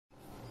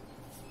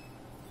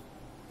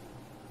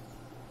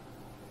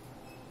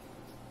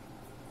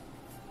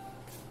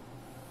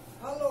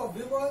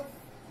viewers,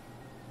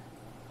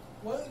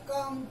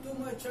 welcome to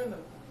my channel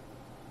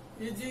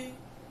Easy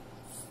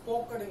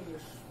Spoken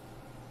English.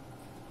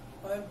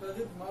 I am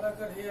Pradeep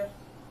Malakar here,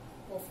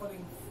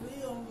 offering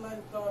free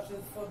online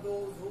classes for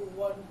those who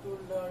want to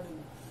learn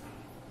English.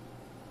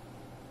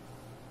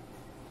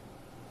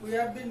 We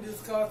have been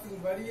discussing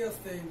various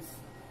things.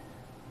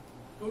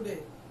 Today,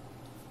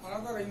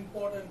 another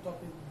important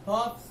topic,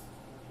 verbs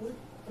with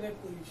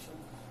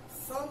prepositions.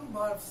 Some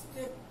verbs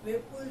take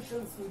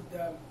prepositions with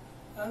them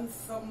and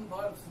some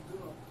verbs do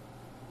not.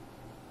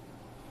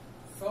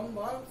 Some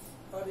verbs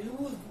are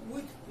used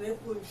with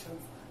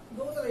prepositions.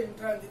 Those are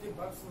intransitive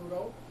verbs, no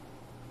doubt.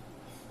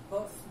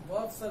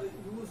 Verbs are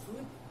used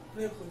with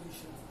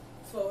prepositions.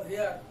 So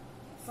here,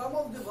 some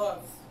of the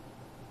verbs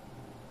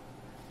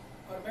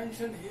are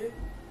mentioned here.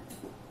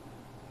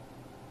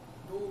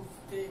 Those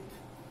take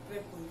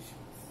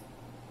prepositions.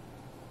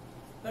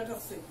 Let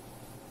us see.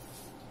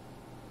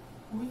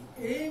 We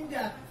aimed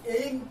at,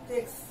 aim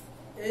takes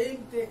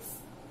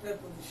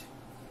preposition.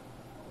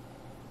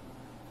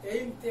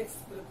 Aim takes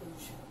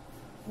preposition.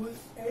 We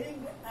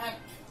aimed at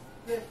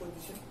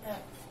preposition,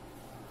 at.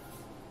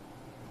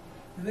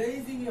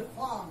 Raising a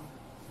farm.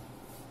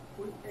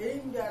 We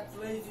aimed at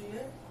raising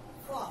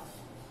a farm.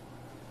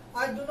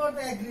 I do not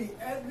agree.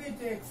 Agree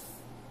takes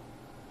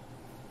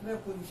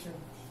preposition.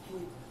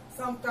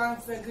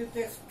 Sometimes agree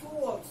takes two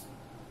also.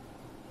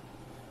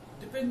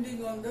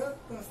 Depending on the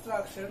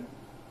construction,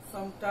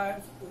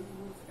 sometimes we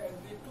use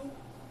agree to,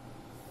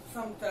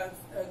 sometimes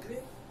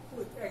agree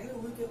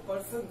with a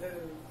person there.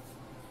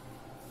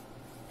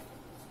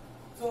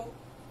 So,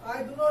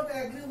 I do not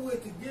agree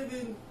with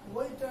giving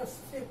waiters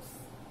tips.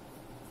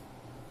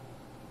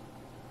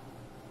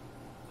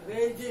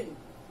 Raising,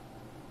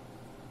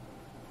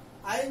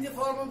 ing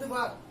form of the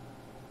verb.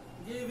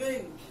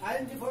 Giving,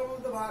 ing form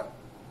of the verb.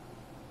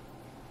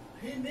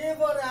 He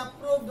never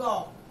approved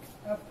of,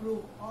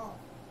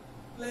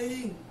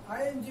 playing,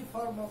 ing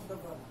form of the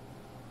verb.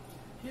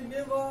 He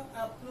never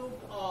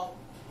approved of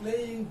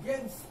playing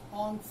games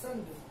on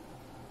Sunday.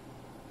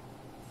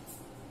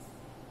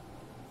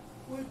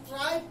 We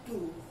tried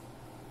to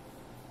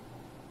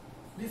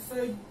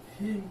dissuade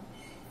him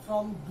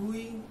from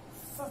doing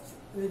such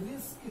a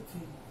risky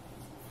thing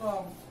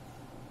from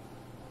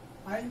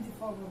ing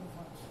form of the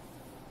verb.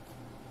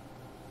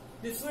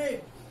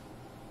 Dissuade.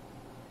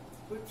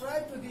 We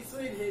tried to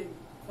dissuade him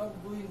from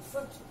doing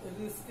such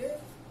a risky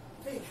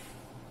thing.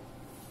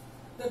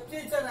 The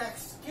teacher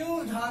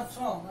excused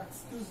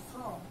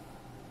from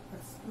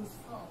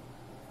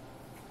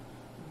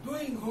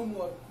doing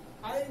homework,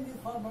 ing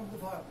form of the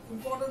verb.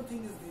 Important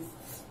thing is this.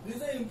 This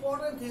is an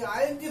important thing,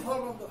 ing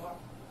form of the verb.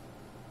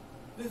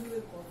 This is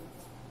important.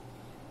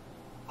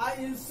 I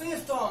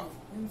insist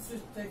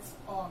takes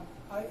on.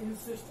 I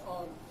insist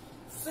on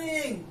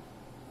seeing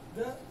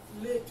the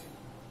late,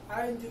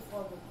 ing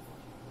form of the verb.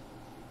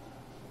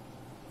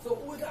 So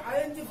with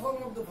ing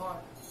form of the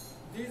verb,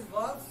 these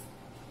verbs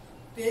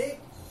take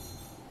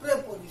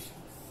prepositions.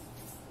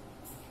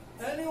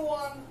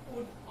 Anyone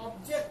would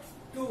object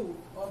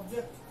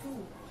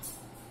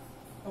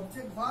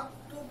verb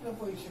to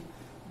preposition.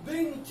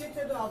 Being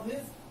cheated of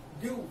his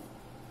due.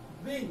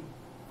 Being,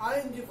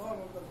 ing form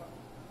of the verb.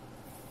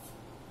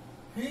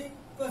 He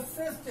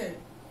persisted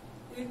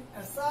in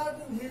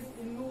asserting his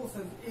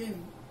innocence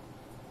in,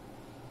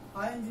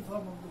 ing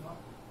form of the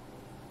verb.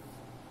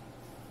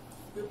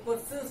 He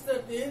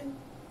persisted in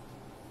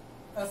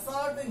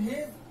asserting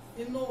his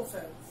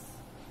innocence.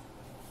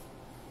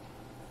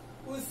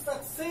 We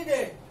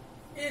succeeded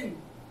in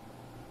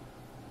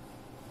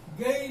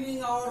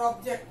gaining our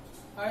object,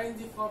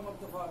 ing form of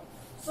the verb.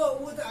 So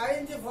with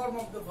ing form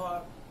of the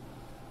verb,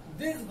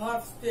 these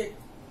verbs take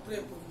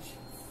prepositions.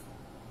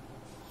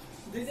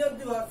 These are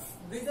the verbs.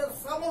 These are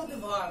some of the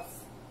verbs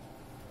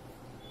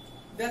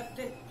that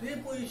take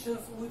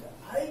prepositions with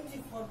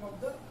ing form of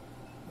the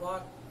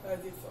verb as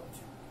its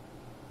object.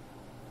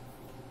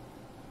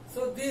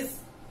 So this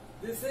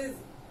is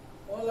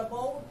all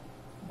about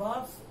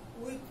verbs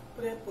with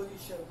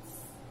prepositions.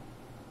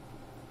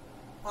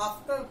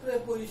 After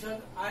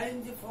preposition,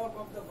 ing form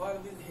of the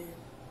verb is here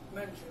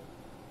mentioned.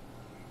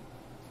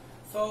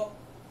 So,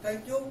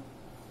 thank you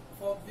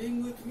for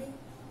being with me.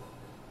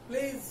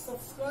 Please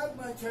subscribe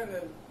my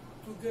channel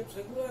to get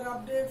regular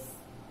updates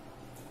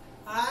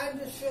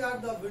and share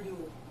the video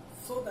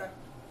so that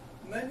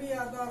many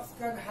others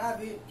can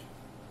have it,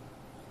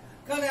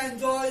 can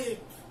enjoy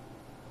it,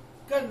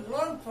 can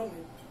learn from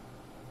it.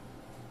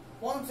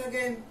 Once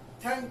again,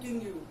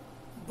 thanking you.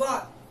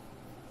 But